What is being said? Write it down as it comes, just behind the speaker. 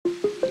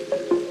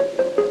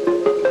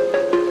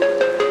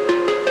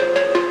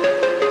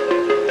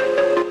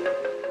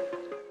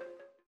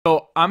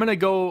I'm going to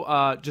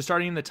go just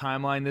starting in the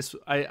timeline. This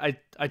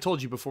I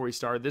told you before we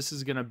started, this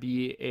is going to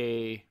be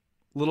a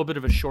little bit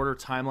of a shorter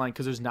timeline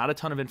because there's not a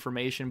ton of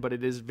information, but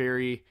it is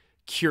very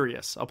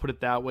curious. I'll put it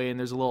that way. And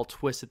there's a little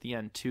twist at the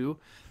end too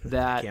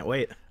that Can't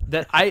wait.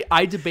 that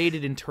I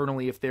debated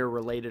internally if they're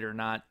related or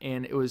not.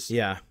 And it was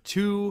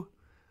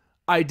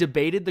I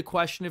debated the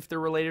question if they're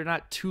related or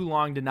not too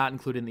long to not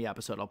include in the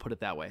episode. I'll put it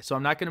that way. So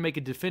I'm not going to make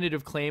a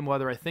definitive claim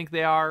whether I think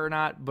they are or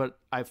not, but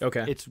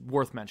it's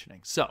worth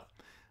mentioning. So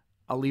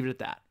I'll leave it at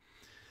that.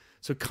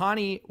 So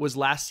Connie was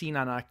last seen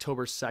on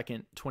October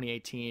 2nd,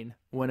 2018,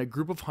 when a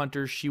group of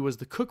hunters she was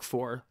the cook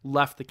for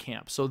left the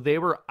camp. So they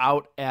were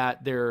out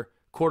at their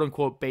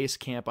quote-unquote base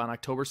camp on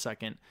October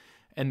 2nd,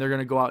 and they're going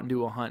to go out and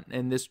do a hunt.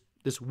 And this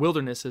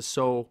wilderness is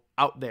so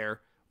out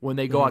there, when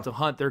they go out to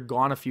hunt, they're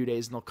gone a few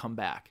days and they'll come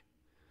back.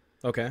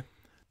 Okay.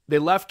 They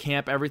left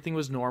camp. Everything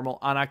was normal.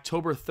 On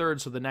October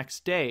 3rd, so the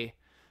next day,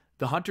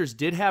 the hunters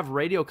did have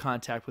radio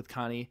contact with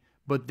Connie,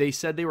 but they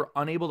said they were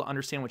unable to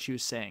understand what she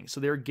was saying. So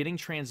they were getting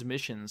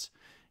transmissions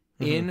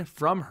in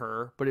from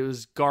her, but it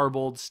was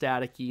garbled,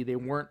 staticky. They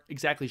weren't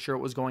exactly sure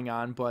what was going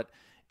on, but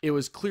it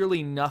was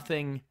clearly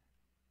nothing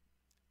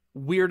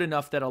weird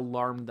enough that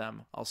alarmed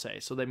them, I'll say.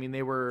 So, I mean,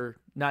 they were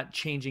not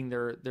changing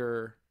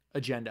their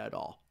agenda at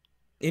all.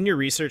 In your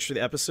research for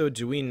the episode,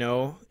 do we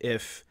know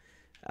if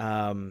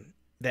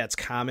that's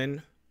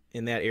common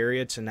in that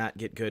area to not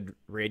get good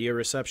radio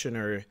reception,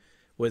 or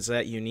was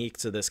that unique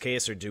to this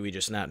case, or do we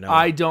just not know?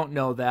 I don't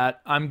know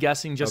that. I'm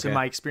guessing just in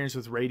my experience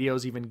with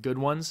radios, even good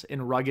ones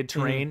in rugged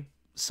terrain,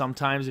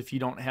 sometimes if you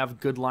don't have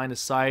good line of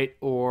sight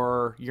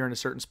or you're in a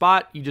certain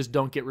spot, you just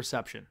don't get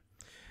reception.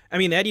 I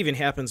mean, that even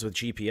happens with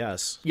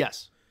GPS.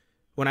 Yes.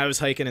 When I was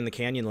hiking in the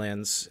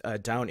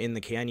Canyonlands, down in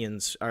the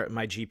canyons,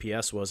 my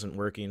GPS wasn't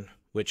working,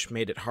 which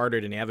made it harder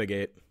to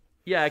navigate.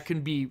 Yeah, it can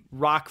be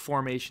rock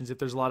formations if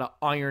there's a lot of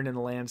iron in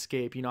the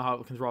landscape. You know how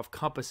it can throw off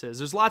compasses.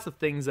 There's lots of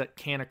things that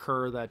can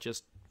occur that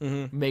just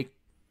make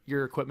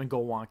your equipment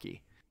go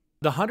wonky.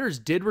 The hunters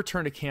did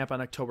return to camp on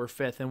October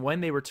 5th, and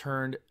when they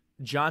returned,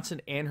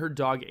 Johnson and her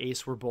dog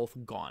Ace were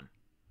both gone.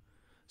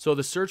 So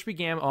the search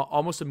began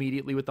almost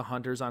immediately with the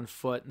hunters on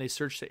foot, and they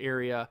searched the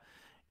area.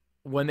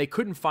 When they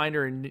couldn't find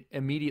her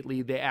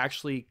immediately, they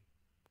actually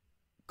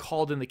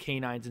called in the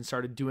canines and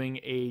started doing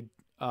a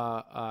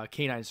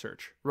canine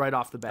search right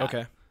off the bat.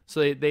 Okay.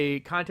 So they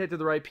contacted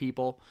the right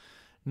people.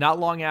 Not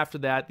long after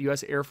that, the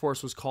U.S. Air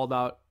Force was called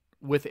out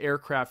with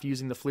aircraft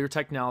using the FLIR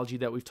technology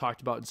that we've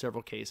talked about in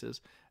several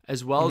cases,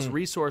 as well as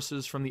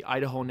resources from the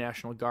Idaho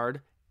National Guard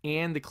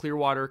and the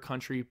Clearwater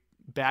Country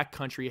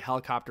backcountry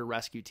helicopter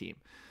rescue team.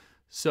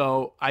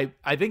 So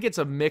I think it's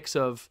a mix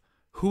of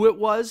who it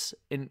was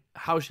and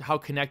how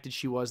connected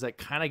she was that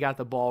kind of got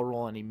the ball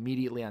rolling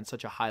immediately on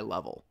such a high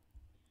level.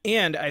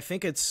 And I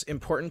think it's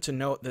important to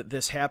note that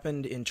this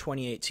happened in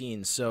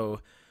 2018.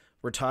 So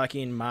we're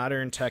talking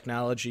modern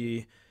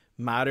technology,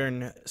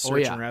 modern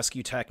search and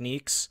rescue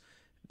techniques.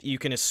 You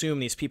can assume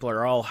these people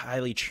are all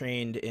highly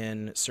trained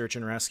in search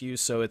and rescue.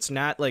 So it's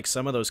not like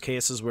some of those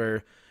cases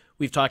where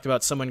we've talked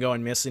about someone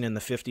going missing in the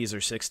 50s or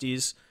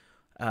 60s.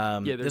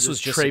 This was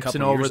just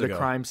traipsing a couple over years the ago.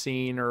 crime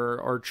scene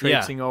or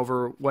traipsing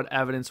over what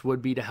evidence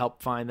would be to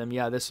help find them.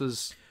 Yeah,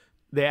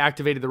 they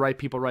activated the right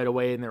people right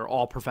away, and they're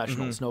all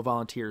professionals, no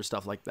volunteers,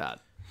 stuff like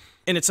that.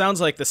 And it sounds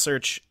like the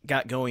search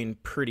got going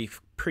pretty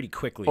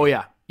quickly. Oh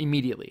yeah,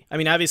 immediately. I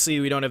mean, obviously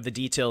we don't have the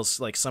details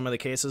like some of the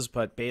cases,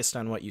 but based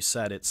on what you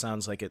said, it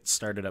sounds like it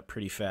started up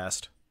pretty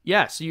fast.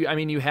 Yeah, so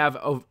you have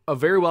a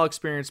very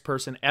well-experienced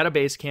person at a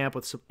base camp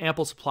with some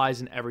ample supplies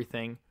and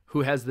everything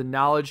who has the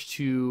knowledge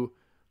to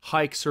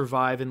hike,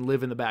 survive, and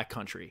live in the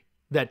backcountry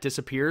that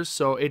disappears.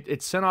 So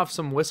it sent off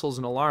some whistles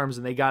and alarms,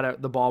 and they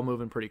got the ball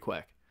moving pretty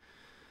quick.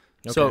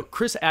 Okay. So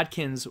Chris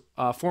Atkins,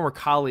 former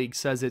colleague,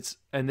 says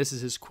and this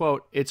is his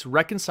quote, "It's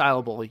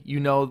reconcilable.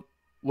 You know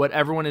what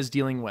everyone is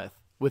dealing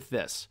with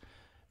this.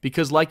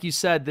 Because like you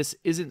said, this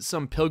isn't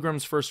some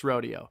pilgrim's first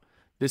rodeo.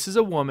 This is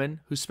a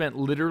woman who spent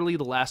literally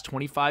the last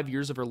 25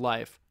 years of her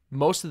life,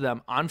 most of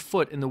them on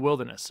foot in the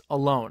wilderness,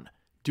 alone,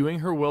 doing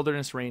her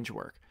wilderness range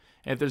work.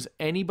 And if there's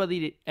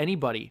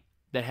anybody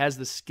that has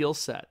the skill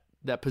set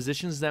that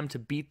positions them to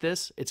beat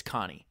this, it's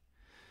Connie."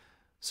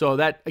 So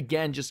that,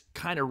 again, just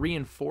kind of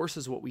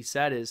reinforces what we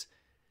said is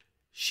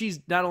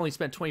she's not only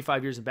spent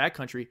 25 years in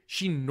backcountry,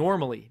 she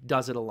normally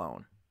does it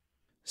alone.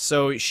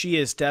 So she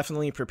is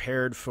definitely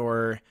prepared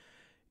for,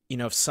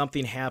 if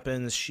something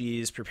happens,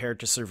 she's prepared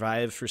to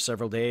survive for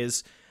several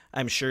days.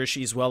 I'm sure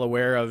she's well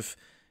aware of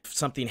if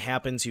something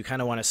happens, you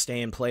kind of want to stay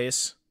in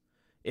place.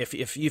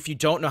 If you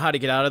don't know how to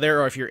get out of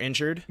there or if you're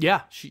injured.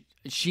 Yeah,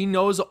 she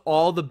knows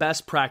all the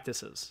best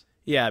practices.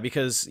 Yeah,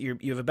 because you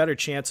have a better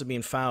chance of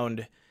being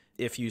found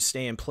if you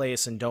stay in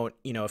place and don't,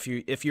 if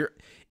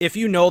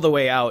you know the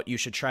way out, you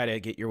should try to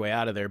get your way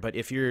out of there. But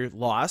if you're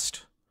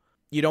lost,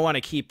 you don't want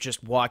to keep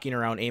just walking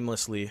around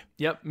aimlessly.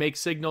 Yep, make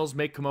signals,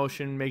 make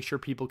commotion, make sure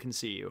people can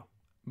see you.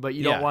 But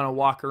you don't want to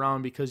walk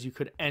around because you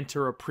could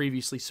enter a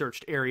previously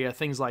searched area,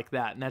 things like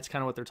that. And that's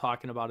kind of what they're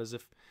talking about, is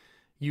if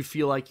you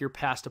feel like you're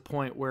past a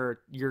point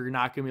where you're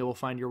not going to be able to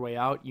find your way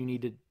out, you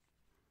need to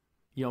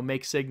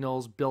make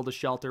signals, build a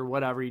shelter,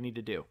 whatever you need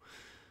to do.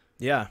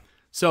 Yeah.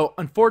 So,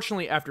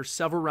 unfortunately, after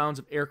several rounds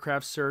of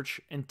aircraft search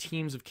and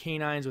teams of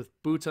canines with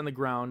boots on the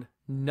ground,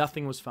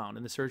 nothing was found,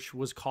 and the search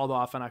was called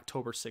off on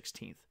October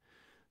 16th.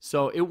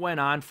 So, it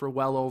went on for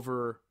well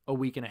over a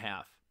week and a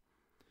half.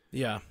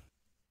 Yeah.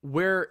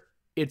 Where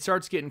it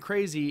starts getting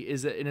crazy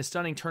is that in a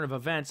stunning turn of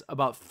events,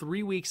 about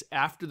 3 weeks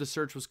after the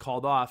search was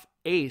called off,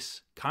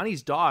 Ace,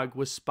 Connie's dog,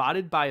 was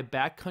spotted by a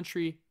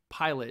backcountry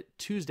pilot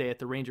Tuesday at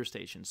the ranger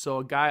station. So,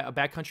 a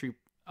backcountry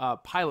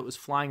pilot was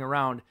flying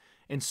around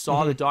and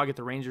saw the dog at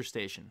the ranger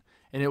station.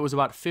 And it was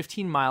about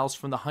 15 miles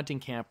from the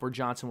hunting camp where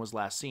Johnson was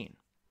last seen.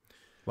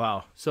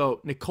 Wow. So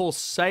Nicole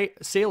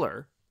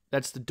Saylor,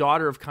 that's the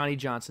daughter of Connie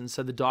Johnson,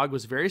 said the dog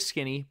was very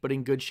skinny, but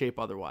in good shape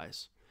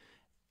otherwise.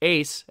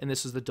 Ace, and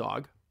this is the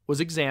dog, was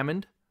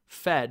examined,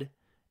 fed,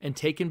 and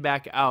taken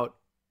back out,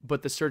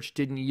 but the search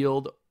didn't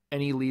yield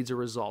any leads or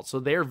results. So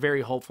they're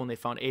very hopeful when they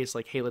found Ace,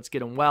 like, hey, let's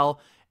get him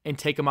well and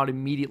take him out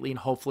immediately, and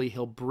hopefully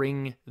he'll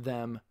bring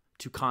them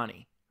to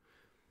Connie.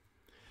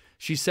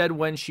 She said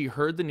when she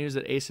heard the news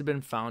that Ace had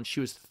been found, she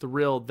was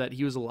thrilled that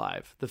he was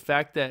alive. The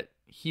fact that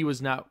he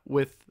was not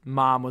with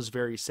Mom was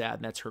very sad,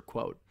 and that's her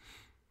quote.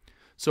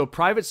 So a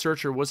private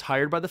searcher was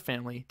hired by the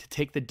family to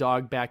take the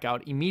dog back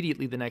out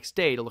immediately the next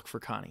day to look for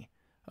Connie.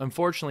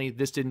 Unfortunately,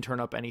 this didn't turn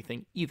up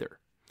anything either.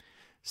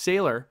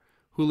 Saylor,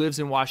 who lives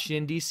in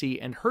Washington, D.C.,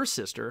 and her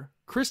sister,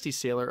 Christy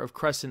Saylor of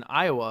Creston,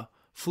 Iowa,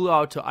 flew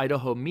out to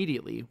Idaho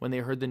immediately when they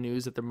heard the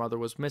news that their mother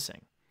was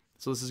missing.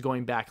 So this is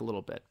going back a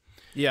little bit.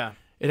 Yeah.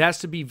 It has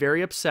to be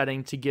very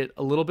upsetting to get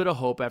a little bit of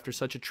hope after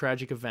such a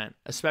tragic event,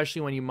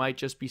 especially when you might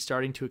just be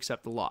starting to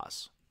accept the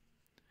loss.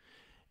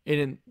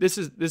 And this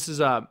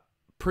is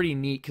pretty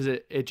neat because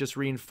it just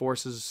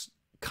reinforces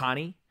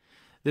Connie.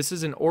 This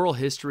is an oral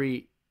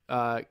history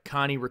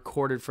Connie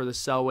recorded for the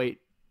Selway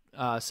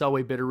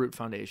Bitterroot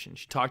Foundation.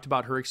 She talked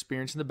about her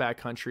experience in the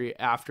backcountry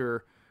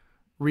after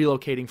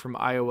relocating from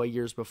Iowa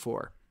years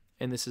before.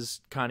 And this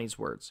is Connie's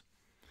words.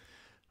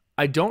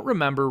 I don't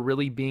remember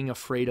really being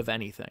afraid of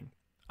anything.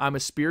 I'm a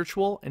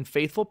spiritual and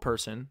faithful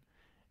person,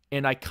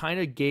 and I kind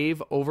of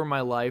gave over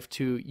my life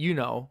to,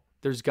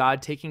 there's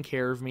God taking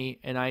care of me,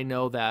 and I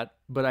know that,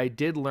 but I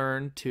did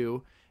learn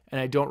to, and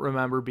I don't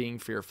remember being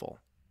fearful.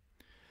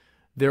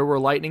 There were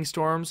lightning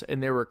storms,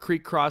 and there were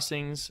creek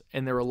crossings,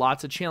 and there were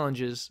lots of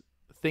challenges,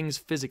 things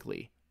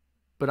physically,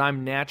 but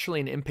I'm naturally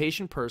an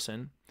impatient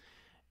person,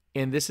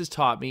 and this has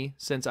taught me,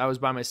 since I was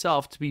by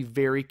myself, to be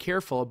very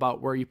careful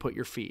about where you put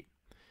your feet.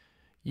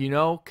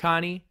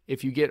 Connie,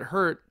 if you get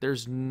hurt,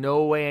 there's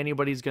no way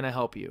anybody's going to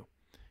help you.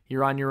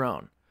 You're on your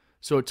own.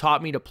 So it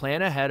taught me to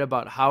plan ahead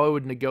about how I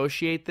would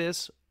negotiate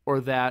this or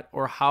that,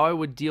 or how I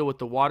would deal with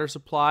the water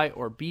supply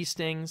or bee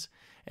stings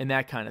and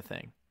that kind of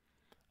thing.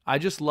 I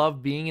just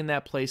love being in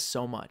that place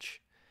so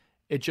much.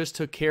 It just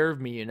took care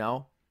of me,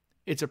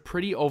 It's a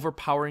pretty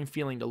overpowering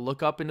feeling to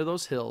look up into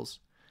those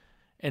hills,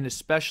 and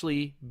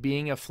especially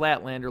being a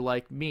flatlander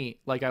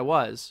like I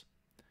was,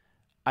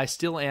 I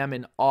still am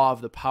in awe of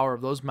the power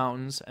of those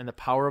mountains and the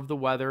power of the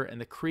weather and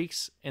the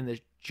creeks and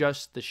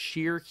the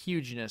sheer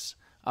hugeness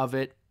of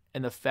it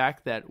and the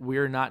fact that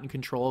we're not in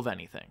control of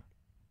anything.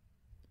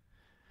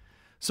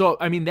 So,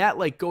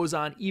 that goes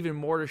on even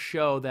more to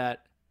show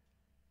that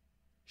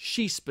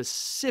she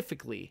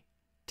specifically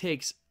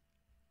takes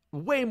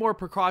way more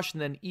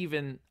precaution than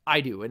even I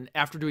do. And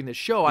after doing this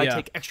show, I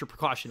take extra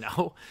precaution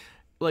now.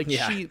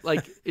 She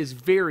is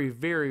very,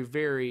 very,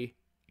 very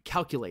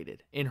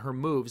calculated in her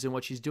moves and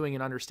what she's doing,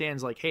 and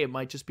understands hey, it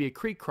might just be a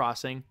creek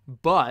crossing,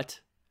 but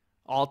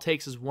all it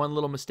takes is one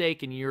little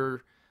mistake and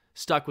you're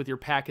stuck with your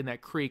pack in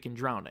that creek and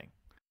drowning.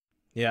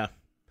 Yeah.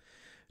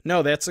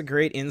 No, that's a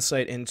great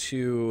insight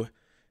into,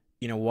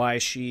 why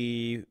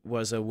she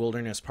was a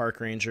wilderness park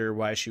ranger,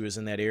 why she was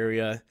in that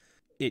area.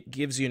 It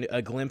gives you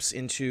a glimpse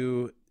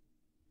into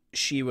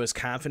she was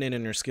confident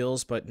in her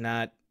skills, but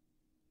not,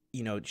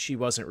 she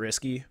wasn't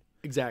risky.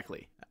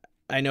 Exactly.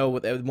 I know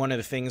one of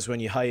the things when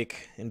you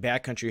hike and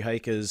backcountry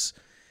hike is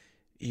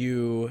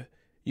you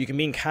can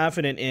be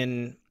confident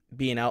in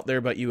being out there,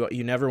 but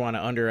you never want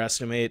to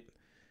underestimate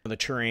the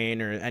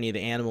terrain or any of the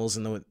animals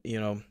in the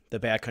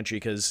backcountry,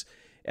 because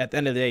at the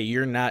end of the day,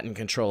 you're not in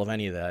control of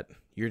any of that.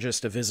 You're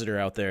just a visitor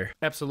out there.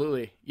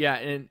 Absolutely. Yeah.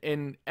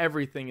 And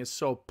everything is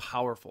so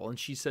powerful. And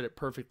she said it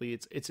perfectly.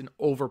 It's an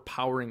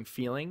overpowering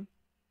feeling.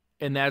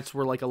 And that's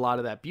where a lot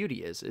of that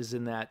beauty is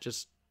in that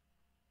just,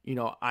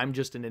 I'm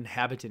just an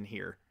inhabitant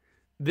here.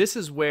 This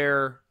is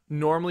where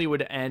normally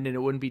would end, and it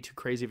wouldn't be too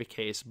crazy of a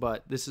case,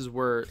 but this is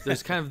where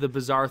there's kind of the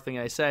bizarre thing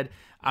I said.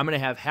 I'm going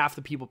to have half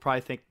the people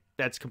probably think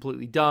that's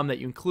completely dumb that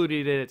you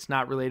included it, it's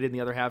not related, and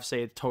the other half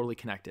say it's totally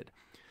connected.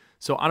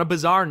 So on a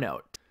bizarre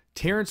note,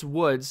 Terrence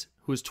Woods,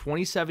 who is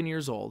 27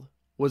 years old,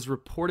 was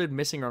reported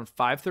missing around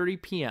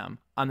 5:30 p.m.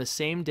 on the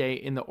same day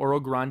in the Oro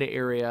Grande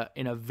area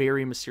in a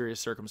very mysterious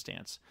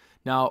circumstance.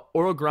 Now,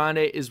 Oro Grande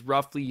is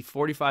roughly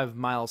 45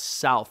 miles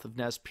south of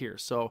Nez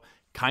Perce, so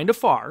kind of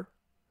far.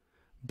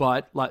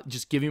 But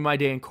just give me my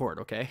day in court,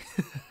 okay?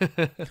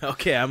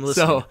 Okay, I'm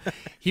listening. So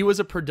he was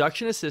a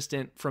production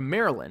assistant from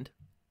Maryland,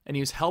 and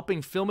he was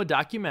helping film a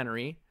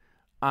documentary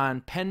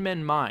on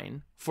Penman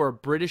Mine for a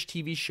British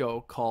TV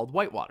show called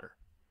Whitewater.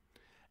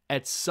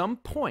 At some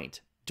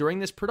point during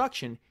this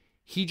production,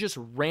 he just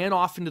ran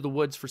off into the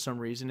woods for some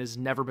reason, has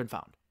never been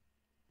found.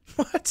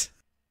 What?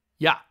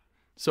 Yeah.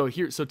 So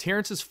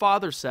Terrence's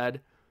father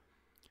said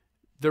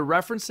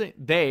referencing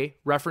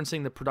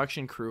the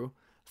production crew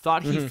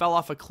thought he fell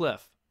off a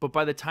cliff, but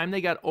by the time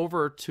they got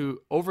over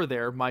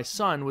there, my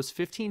son was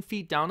 15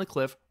 feet down the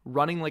cliff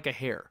running like a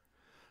hare.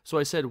 So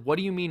I said, "What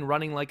do you mean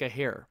running like a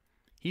hare?"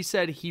 He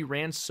said he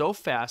ran so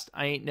fast,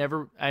 I ain't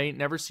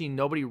never seen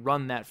nobody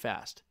run that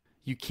fast.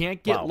 You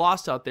can't get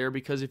lost out there,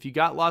 because if you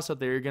got lost out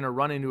there, you're going to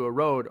run into a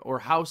road or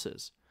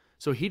houses.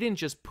 So he didn't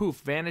just poof,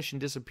 vanish, and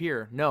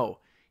disappear. No,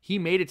 he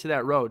made it to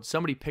that road.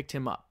 Somebody picked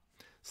him up.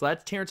 So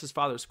that's Terrence's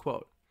father's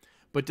quote.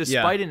 But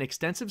despite an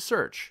extensive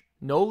search,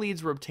 no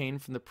leads were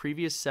obtained from the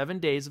previous 7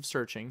 days of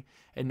searching,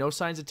 and no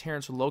signs of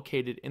Terrence were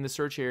located in the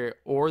search area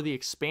or the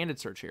expanded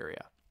search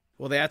area.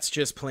 Well, that's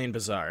just plain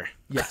bizarre.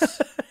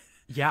 Yes.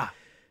 Yeah.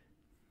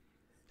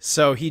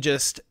 So he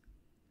just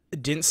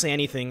didn't say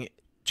anything,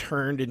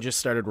 turned and just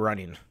started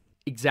running.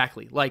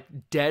 Exactly.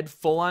 Like dead,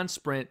 full-on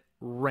sprint,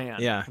 ran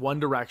Yeah. one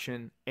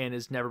direction, and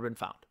has never been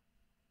found.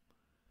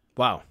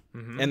 Wow.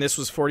 And this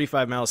was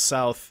 45 miles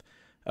south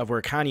of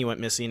where Connie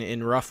went missing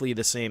in roughly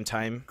the same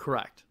time?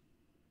 Correct.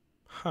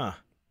 Huh.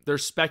 They're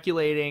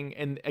speculating,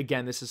 and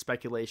again, this is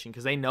speculation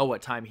because they know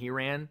what time he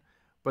ran,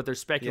 but they're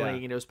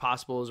speculating it was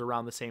possible it was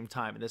around the same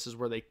time, and this is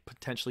where they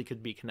potentially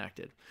could be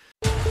connected.